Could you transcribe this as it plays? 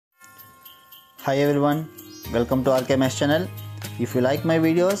Hi everyone, welcome to RKMS channel. If you like my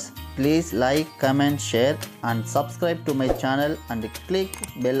videos, please like, comment, share and subscribe to my channel and click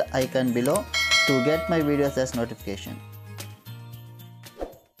bell icon below to get my videos as notification.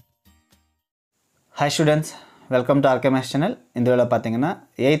 Hi students, welcome to RKMS channel. In this video,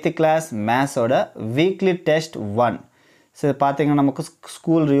 8th class maths oda weekly test 1. So பார்த்தீங்கன்னா நமக்கு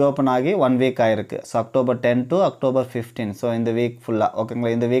school reopen ஆகி 1 week ஆயிருக்கு. So October 10 to October 15. So இந்த week ஃபுல்லாக ஓகேங்களா.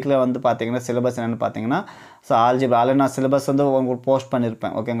 இந்த வீக்கில் வந்து பார்த்தீங்கன்னா சிலபஸ் என்னென்னு பார்த்தீங்கன்னா ஸோ ஆல்ஜிப்ரா ஆல்ரெடி நான் சிலபஸ் வந்து உங்களுக்கு போஸ்ட்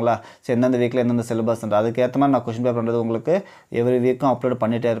பண்ணியிருப்பேன் ஓகேங்களா. ஸோ எந்தெந்த வீக்கில் எந்தெந்த சிலபஸ்ன்ற அதுக்கேற்ற மாதிரி நான் கொஷின் பேப்பர்ன்றது உங்களுக்கு எவ்ரி வீக்கும் அப்லோட்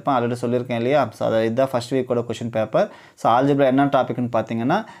பண்ணிகிட்டே இருப்பேன். ஆல்ரெடி சொல்லியிருக்கேன் இல்லையா. ஸோ அதை இதுதான் first வீக்கோட question paper. So algebra என்ன டாபிக்னு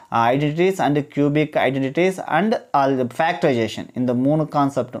பார்த்தீங்கன்னா identities and cubic identities and factorisation. இந்த 3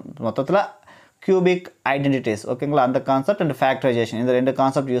 கான்செப்ட் மொத்தத்தில் cubic identities ஓகேங்களா. அந்த கான்செப்ட் அண்ட் ஃபேக்டரைசேஷன் இந்த 2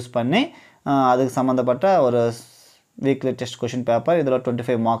 கான்செப்ட் யூஸ் பண்ணி அதுக்கு சம்மந்தப்பட்ட ஒரு வீக்லி டெஸ்ட் கொஷின் பேப்பர் இதில்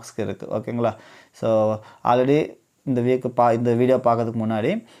 25 மார்க்ஸ்க்கு இருக்குது ஓகேங்களா. ஸோ ஆல்ரெடி இந்த இந்த வீடியோ பார்க்கறதுக்கு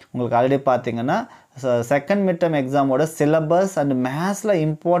முன்னாடி உங்களுக்கு ஆல்ரெடி பார்த்தீங்கன்னா second mid term எக்ஸாமோட syllabus and மேத்ஸில்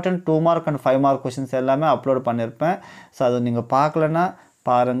important 2 mark and 5 mark questions எல்லாமே அப்லோட் பண்ணியிருப்பேன். ஸோ அது நீங்கள் பார்க்கலன்னா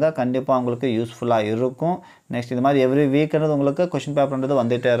பாருங்கள், கண்டிப்பாக உங்களுக்கு யூஸ்ஃபுல்லாக இருக்கும். நெக்ஸ்ட் இது மாதிரி எவ்ரி வீக்ன்றது உங்களுக்கு கொஷின் பேப்பர்ன்றது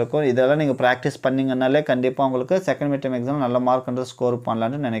வந்துகிட்டே இருக்கும். இதெல்லாம் நீங்கள் ப்ராக்டிஸ் பண்ணிங்கனாலே கண்டிப்பாக உங்களுக்கு செகண்ட் மிட் டர்ம் எக்ஸாம் நல்ல மார்க்ன்றது ஸ்கோர்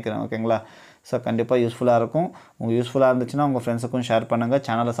பண்ணலான்னு நினைக்கிறேன் ஓகேங்களா. ஸோ கண்டிப்பாக யூஸ்ஃபுல்லாக இருக்கும். உங்களுக்கு யூஸ்ஃபுல்லாக இருந்துச்சுன்னா உங்கள் ஃப்ரெண்ட்ஸுக்கும் ஷேர் பண்ணுங்கள்.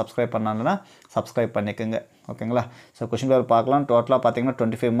 சேனலை சப்ஸ்கிரைப் பண்ணாங்கன்னா சப்ஸ்கிரைப் பண்ணிக்கோங்க ஓகேங்களா. ஸோ கொஷின் பேப்பர் பார்க்கலாம். டோட்டலாக பார்த்தீங்கன்னா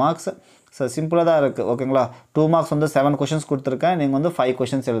 25 மார்க்ஸ். ஸோ சிம்பிளாக தான் இருக்குது ஓகேங்களா. 2 மார்க்ஸ் வந்து 7 கொஷின்ஸ் கொடுத்துருக்கேன். நீங்கள் வந்து 5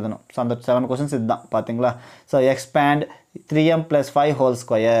 கொஷின்ஸ் எழுதணும். ஸோ அந்த 7 கொஷின்ஸ் இதுதான் பார்த்தீங்களா. So expand 3m + 5 whole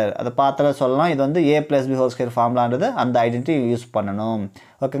square அதை பார்த்தாலே சொல்லலாம். இது வந்து a + b ஹோல் ஸ்கொயர் ஃபார்முலான்றது அந்த ஐடென்டிட்டி யூஸ் பண்ணணும்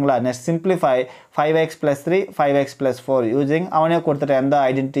ஓகேங்களா. Next simplify 5x + 3 5x + 4 using அவனே கொடுத்துட்டு எந்த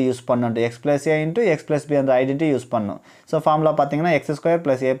ஐடென்டிட்டி யூஸ் பண்ணணும் x + a × x + b அந்த ஐடென்டிட்டி யூஸ் பண்ணணும். ஸோ ஃபார்முலா பார்த்தீங்கன்னா x² +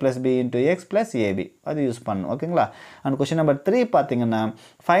 a + b × x + ab அது யூஸ் பண்ணணும் ஓகேங்களா. அண்ட் கொஸ்டின் நம்பர் 3 பார்த்தீங்கன்னா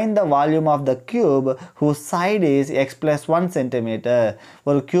find the volume of the cube whose side is x + 1 centimetre.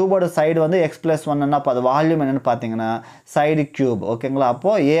 ஒரு கியூபோட சைடு வந்து x + 1ன்னா அப்போ அது வால்யூம் என்னென்னு பார்த்தீங்கன்னா சைடு கியூப் ஓகேங்களா.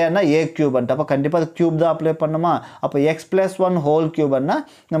 அப்போது ஏன்னா a கியூப்ன்ட்டு அப்போ கண்டிப்பாக அது கியூப் தான் அப்ளை பண்ணுமா. அப்போ x + 1 ஹோல் கியூப்னா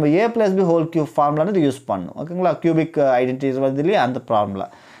நம்ம a + b whole cube ஃபார்முலான்னு use பண்ணணும் ஓகேங்களா. கியூபிக் ஐடென்டிட்டி வருது இல்லையா அந்த ஃபார்முலா.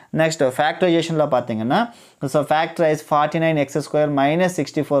 நெக்ஸ்ட் ஃபேக்டரைசேஷனில் பார்த்தீங்கன்னா so factorise 49x² -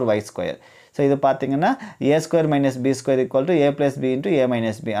 64y². So இது பார்த்தீங்கன்னா a² - b² = a + b ×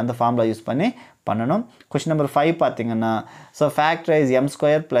 a - b அந்த ஃபார்முலா யூஸ் பண்ணி பண்ணணும். கொஸ்டின் நம்பர் 5 பார்த்தீங்கன்னா so factorise m²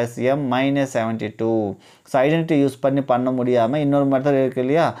 + m - 72. So identity use பண்ணி பண்ண முடியாமல் இன்னொரு மெத்தட் இருக்குது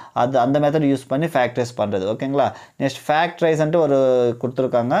இல்லையா, அந்த மெத்தட் யூஸ் பண்ணி ஃபேக்டரைஸ் பண்ணுறது ஓகேங்களா. நெக்ஸ்ட் ஃபேக்டரைஸ்ன்ட்டு ஒரு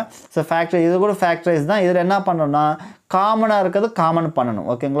கொடுத்துருக்காங்க. ஸோ இது கூட ஃபேக்டரைஸ் தான். இதில் என்ன பண்ணணும்னா காமனாக இருக்கிறது காமன் பண்ணணும்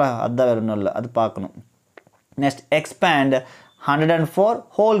ஓகேங்களா. அதுதான் வேறு ஒன்றும் இல்லை, அது பார்க்கணும். Next expand 104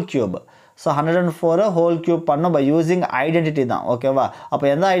 whole cube. So 104 whole cube பண்ணோம் பை யூஸிங் ஐடென்டிட்டி தான் ஓகேவா. அப்போ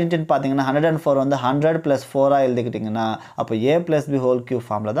எந்த ஐடென்டிட்டின்னு பார்த்தீங்கன்னா 104 வந்து 100 + 4 எழுதிக்கிட்டிங்கன்னா அப்போ a + b ஹோல் கியூப்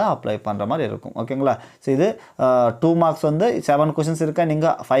ஃபார்மில் தான் அப்ளை பண்ணுற மாதிரி இருக்கும் ஓகேங்களா. ஸோ இது 2 மார்க்ஸ் வந்து 7 கொஷின்ஸ் இருக்கா,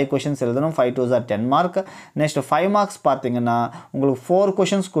 நீங்கள் 5 கொஷின்ஸ் எழுதணும். 5 2s are 10 mark. Next 5 marks பார்த்தீங்கன்னா உங்களுக்கு 4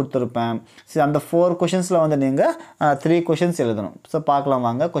 கொஷின்ஸ் கொடுத்துருப்பேன். ஸோ அந்த 4 கொஷின்ஸில் வந்து நீங்கள் 3 கொஷின்ஸ் எழுதணும். ஸோ பார்க்கலாம்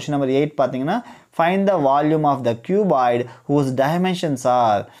வாங்க. கொஷின் நம்பர் 8 பார்த்தீங்கன்னா find the volume of the cuboid whose dimensions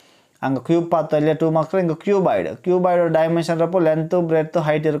R. அங்கே க்யூப் பார்த்தோம் இல்லையா 2 மார்க்ஸில். இங்கே கியூபாய்டோட டைமென்ஷன்றப்போ லென்த்து பிரெத்து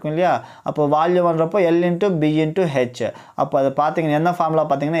ஹைட் இருக்கும் இல்லையா. அப்போ வால்யூம் பண்ணுறப்போ L × B × H. அப்போ அதை பார்த்தீங்கன்னா என்ன ஃபார்முலா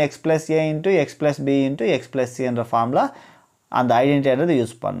பார்த்தீங்கன்னா x + a × x + b × x + c என்ற ஃபார்முலா அந்த ஐடென்டிட்டின்றது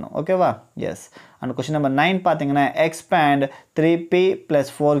யூஸ் பண்ணணும் ஓகேவா. எஸ். அண்ட் கொஸ்டின் நம்பர் 9 பார்த்தீங்கன்னா expand 3p +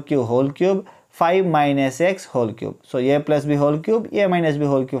 4q whole cube 5 - x whole cube. So a + b whole cube a -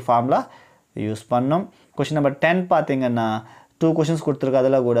 b whole cube formula use பண்ணணும். Question number 10 பார்த்தீங்கன்னா 2 questions கொடுத்துருக்கு.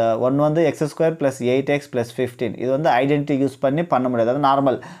 அதில் கூட ஒன்று வந்து x² + 8x + 15. இது வந்து ஐடென்டிட்டி யூஸ் பண்ணி பண்ண முடியாது, அது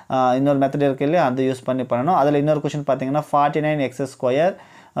நார்மல். இன்னொரு மெத்தட் இருக்குது இல்லையா, அது யூஸ் பண்ணி பண்ணணும். அதில் இன்னொரு கொஷின் பார்த்தீங்கன்னா 49x²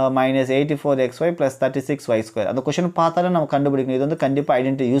 - 84xy + 36y². அந்த கொஷின் பார்த்தாலும் நம்ம கண்டுபிடிக்கணும் இது வந்து கண்டிப்பாக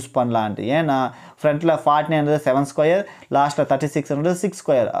ஐடென்டிட்டி யூஸ் பண்ணலான்ட்டு. ஏன்னா ஃப்ரண்ட்டில் 49 7², லாஸ்ட்டில் 36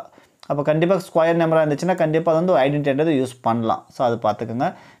 6². அப்போ கண்டிப்பாக ஸ்கொயர் நம்பராக இருந்துச்சுன்னா கண்டிப்பாக அது வந்து ஐடென்டிட்டி யூஸ் பண்ணலாம். ஸோ அது பார்த்துக்கோங்க.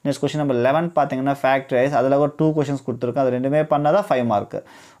 நெக்ஸ்ட் கொஸ்டின் நம்பர் 11 பார்த்தீங்கன்னா ஃபேக்டரைஸ். அதில் கூட 2 கொஷின்ஸ் கொடுத்துருக்கோம். அது ரெண்டுமே பண்ணால் தான் 5 மார்க்கு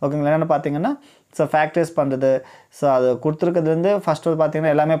ஓகேங்களா. என்னென்னு பார்த்தீங்கன்னா ஸோ ஃபேக்டரைஸ் பண்ணுறது. ஸோ அது கொடுத்துருக்கிறதுலேருந்து ஃபஸ்ட்டு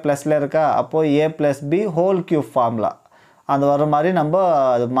பார்த்தீங்கன்னா எல்லாமே ப்ளஸில் இருக்கா. அப்போது a + b whole cube formula அது வர மாதிரி நம்ம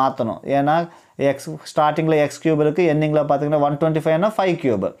அது மாற்றணும். ஏன்னா ஸ்டார்டிங்கில் x³ இருக்குது, எண்டிங்கில் பார்த்தீங்கன்னா 125னா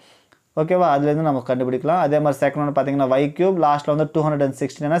 5³ ஓகேவா. அதுலேருந்து நம்ம கண்டுபிடிக்கலாம். அதே மாதிரி செகண்ட் ஒன்று பார்த்தீங்கன்னா y³ லாஸ்ட்டில் வந்து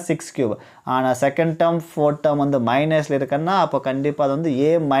 216னா 6³. ஆனால் செகண்ட் டேர்ம் 4th டேர்ம் வந்து மைனஸில் இருக்குன்னா அப்போ கண்டிப்பாக அது வந்து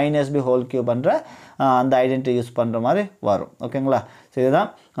a - b ஹோல் கியூப்ன்ற அந்த ஐடென்டிட்டி யூஸ் பண்ணுற மாதிரி வரும் ஓகேங்களா. ஸோ இதுதான்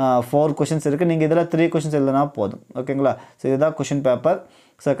 4 கொஷின்ஸ் இருக்குது. நீங்கள் இதில் 3 கொஷின்ஸ் எழுதினா போதும். ஓகேங்களா? ஸோ இதுதான் கொஷின் பேப்பர்.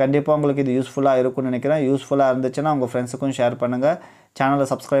 ஸோ கண்டிப்பாக உங்களுக்கு இது யூஸ்ஃபுல்லாக இருக்கும்னு நினைக்கிறேன். யூஸ்ஃபுல்லாக இருந்துச்சுன்னா உங்கள் ஃப்ரெண்ட்ஸுக்கும் ஷேர் பண்ணுங்கள். சேனலை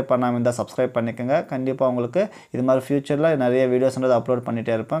சப்ஸ்கிரைப் பண்ணாமல் இருந்தால் சப்ஸ்கிரைப் பண்ணிக்கோங்க. கண்டிப்பாக உங்களுக்கு இது மாதிரி ஃப்யூச்சரில் நிறைய வீடியோஸ்ன்றது அப்லோட்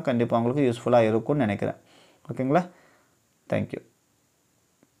பண்ணிகிட்டே இருப்பேன். கண்டிப்பாக உங்களுக்கு யூஸ்ஃபுல்லாக இருக்கும்னு நினைக்கிறேன். ஓகேங்களா? தேங்க்யூ.